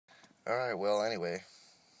Alright, well, anyway,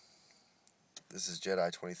 this is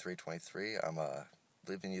Jedi2323. I'm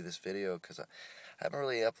leaving you this video because I haven't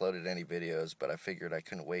really uploaded any videos, but I figured I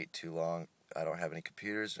couldn't wait too long. I don't have any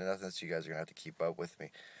computers or nothing, so you guys are going to have to keep up with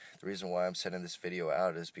me. The reason why I'm sending this video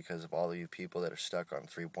out is because of all of you people that are stuck on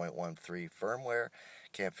 3.13 firmware,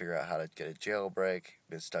 can't figure out how to get a jailbreak,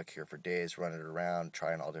 been stuck here for days running around,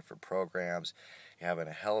 trying all different programs. You're having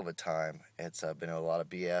a hell of a time. It's been a lot of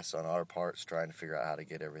BS on our parts trying to figure out how to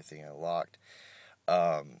get everything unlocked.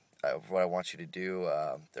 What I want you to do,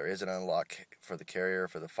 there is an unlock for the carrier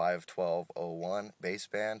for the 51201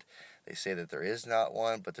 baseband. They say that there is not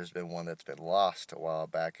one, but there's been one that's been lost a while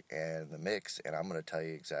back in the mix, and I'm going to tell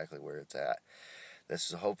you exactly where it's at.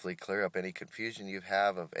 This will hopefully clear up any confusion you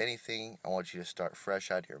have of anything. I want you to start fresh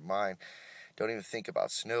out of your mind. Don't even think about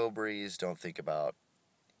snow breeze. Don't think about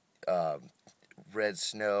red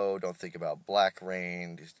snow. Don't think about black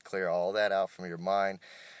rain. Just clear all that out from your mind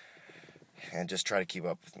and just try to keep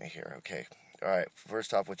up with me here, okay? Alright,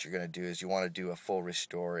 first off, what you're going to do is you want to do a full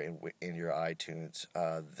restore in your iTunes.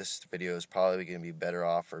 This video is probably going to be better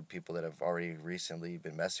off for people that have already recently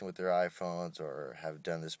been messing with their iPhones or have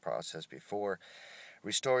done this process before.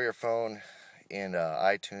 Restore your phone in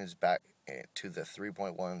iTunes back to the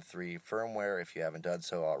 3.13 firmware if you haven't done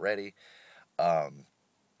so already.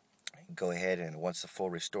 Go ahead and once the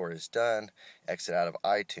full restore is done, exit out of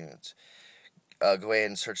iTunes. Go ahead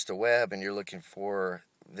and search the web, and you're looking for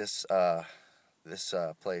this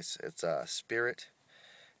place. It's Spirit,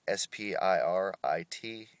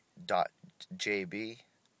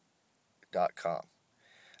 spirit.jb.com.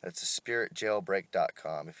 That's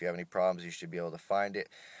spiritjailbreak.com. If you have any problems, you should be able to find it.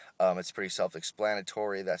 It's pretty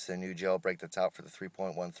self-explanatory. That's the new jailbreak that's out for the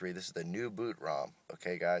 3.13. This is the new boot ROM.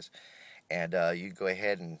 Okay, guys? And you go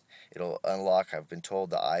ahead and it'll unlock, I've been told,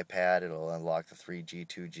 the iPad, it'll unlock the 3G,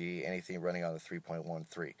 2G, anything running on the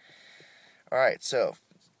 3.13. Alright, so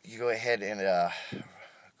you go ahead and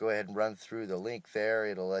run through the link there.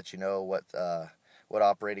 It'll let you know what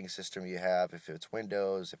operating system you have, if it's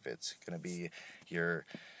Windows, if it's going to be your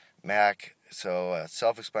Mac. So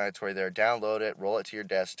self-explanatory there. Download it, roll it to your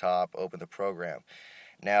desktop, open the program.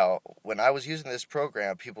 Now, when I was using this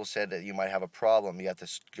program, people said that you might have a problem. You have to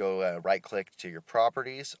go right-click to your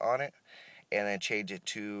properties on it and then change it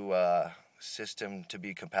to system to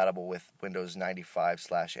be compatible with Windows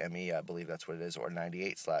 95/ME, I believe that's what it is, or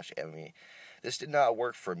 98/ME. This did not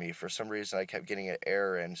work for me. For some reason, I kept getting an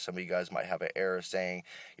error, and some of you guys might have an error saying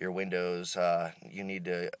your Windows, you need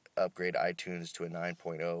to upgrade iTunes to a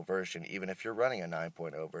 9.0 version, even if you're running a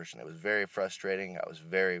 9.0 version. It was very frustrating. I was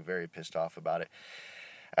very, very pissed off about it.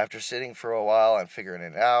 After sitting for a while and figuring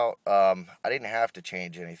it out, I didn't have to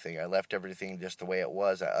change anything. I left everything just the way it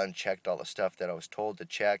was. I unchecked all the stuff that I was told to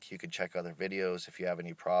check. You can check other videos if you have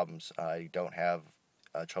any problems. I don't have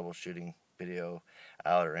a troubleshooting video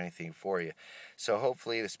out or anything for you. So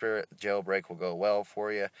hopefully the Spirit jailbreak will go well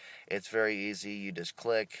for you. It's very easy. You just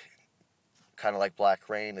click, kind of like Black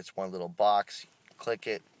Rain. It's one little box. Click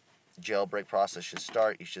it. Jailbreak process should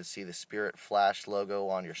start. You should see the Spirit flash logo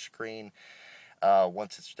on your screen.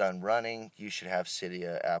 Once it's done running, you should have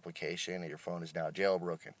Cydia application and your phone is now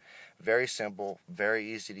jailbroken. Very simple, very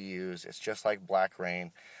easy to use. It's just like Black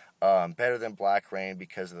Rain. Better than Black Rain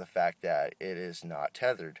because of the fact that it is not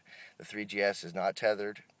tethered. The 3GS is not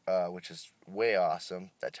tethered, which is way awesome.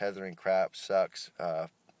 That tethering crap sucks.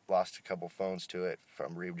 Lost a couple phones to it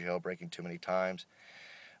from re-jailbreaking too many times.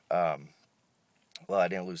 Well, I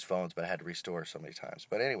didn't lose phones, but I had to restore so many times.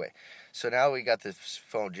 But anyway, so now we got this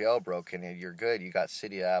phone jailbroken, and you're good. You got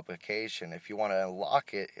Cydia application. If you want to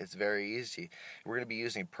unlock it, it's very easy. We're going to be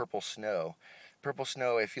using purplesnow.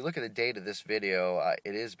 Purplesnow, if you look at the date of this video,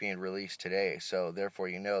 it is being released today. So therefore,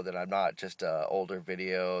 you know that I'm not just an older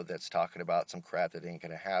video that's talking about some crap that ain't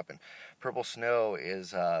going to happen. Purplesnow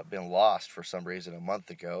is been lost for some reason a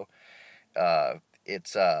month ago.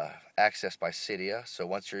 It's accessed by Cydia, so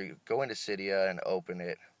once you go into Cydia and open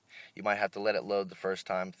it, you might have to let it load the first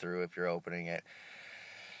time through if you're opening it.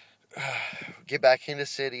 Get back into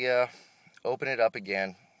Cydia, open it up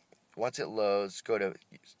again. Once it loads, go to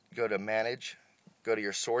Manage, go to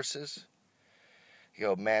your sources,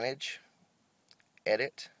 go Manage,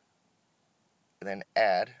 Edit, and then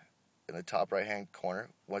Add in the top right-hand corner.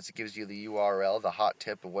 Once it gives you the URL, the hot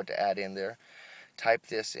tip of what to add in there, type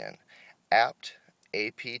this in: apt.geohot,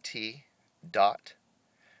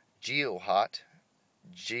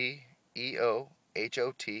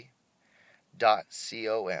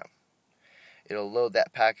 geohot.com. It'll load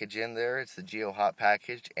that package in there. It's the geohot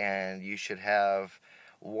package, and you should have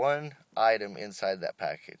one item inside that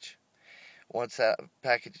package. Once that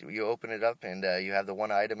package, you open it up and you have the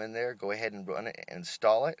one item in there, go ahead and run it and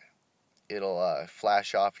install it. it'll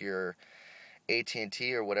flash off your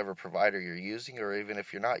AT&T or whatever provider you're using, or even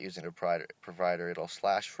if you're not using a provider, it'll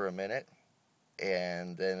flash for a minute,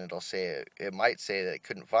 and then it'll say it might say that it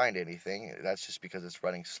couldn't find anything. That's just because it's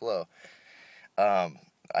running slow.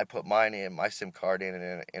 I put mine in, my SIM card in,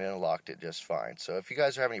 and it unlocked it just fine. So if you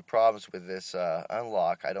guys are having any problems with this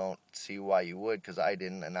unlock, I don't see why you would, because I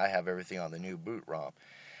didn't, and I have everything on the new boot ROM.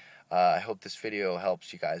 I hope this video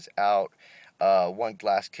helps you guys out. One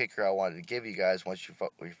last kicker I wanted to give you guys: once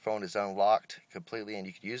your phone is unlocked completely and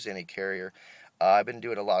you can use any carrier, I've been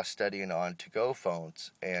doing a lot of studying on to-go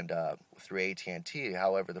phones and through AT&T.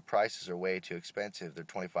 However, the prices are way too expensive. They're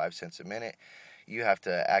 25 cents a minute. You have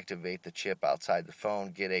to activate the chip outside the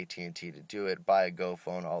phone, get AT&T to do it, buy a Go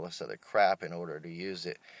phone, all this other crap in order to use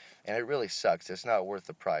it. And it really sucks. It's not worth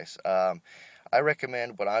the price. I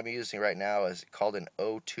recommend what I'm using right now is called an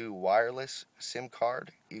O2 wireless SIM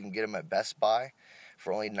card. You can get them at Best Buy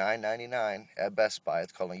for only $9.99 at Best Buy.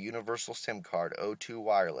 It's called a universal SIM card, O2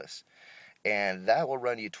 wireless. And that will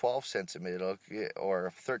run you 12 cents a minute,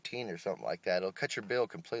 or 13 or something like that. It'll cut your bill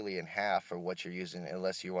completely in half for what you're using,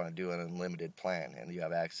 unless you want to do an unlimited plan, and you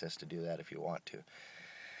have access to do that if you want to.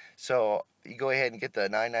 So you go ahead and get the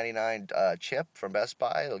 $9.99 chip from Best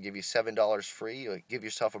Buy. It'll give you $7 free. You'll give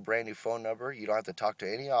yourself a brand new phone number. You don't have to talk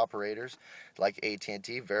to any operators like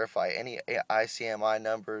AT&T, verify any ICMI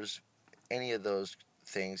numbers, any of those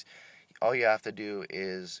things. All you have to do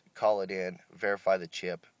is call it in, verify the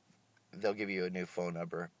chip. They'll give you a new phone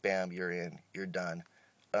number. Bam, you're in. You're done.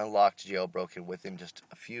 Unlocked, jailbroken within just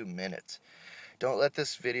a few minutes. Don't let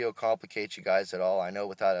this video complicate you guys at all. I know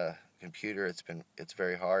without a computer it's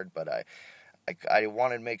very hard, but I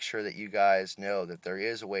want to make sure that you guys know that there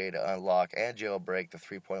is a way to unlock and jailbreak the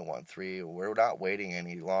 3.13. We're not waiting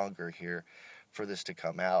any longer here for this to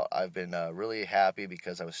come out. I've been really happy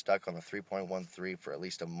because I was stuck on the 3.13 for at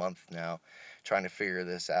least a month now trying to figure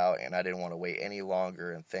this out, and I didn't want to wait any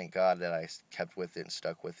longer, and thank God that I kept with it and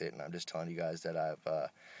stuck with it. And I'm just telling you guys that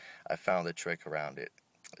I found the trick around it.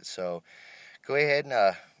 So go ahead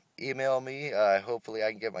and email me. Hopefully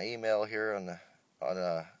I can get my email here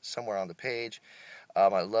on somewhere on the page.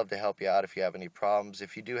 I'd love to help you out if you have any problems.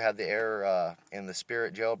 If you do have the error in the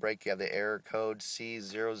Spirit jailbreak, you have the error code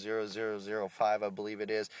C00005, I believe it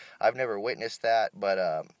is. I've never witnessed that,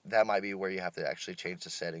 but that might be where you have to actually change the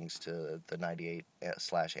settings to the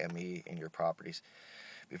 98/ME in your properties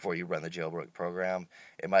before you run the jailbreak program.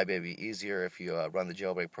 It might be easier if you run the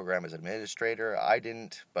jailbreak program as an administrator. I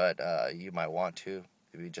didn't, but you might want to.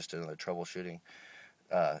 It'd be just another troubleshooting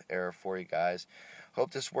error for you guys.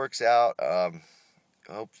 Hope this works out.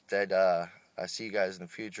 Hope that I see you guys in the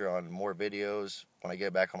future on more videos when I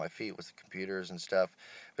get back on my feet with the computers and stuff.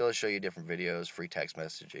 Be able to show you different videos, free text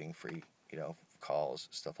messaging, free calls,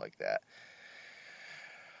 stuff like that.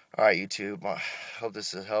 All right, YouTube. Hope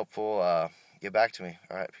this is helpful. Get back to me.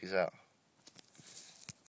 All right, peace out.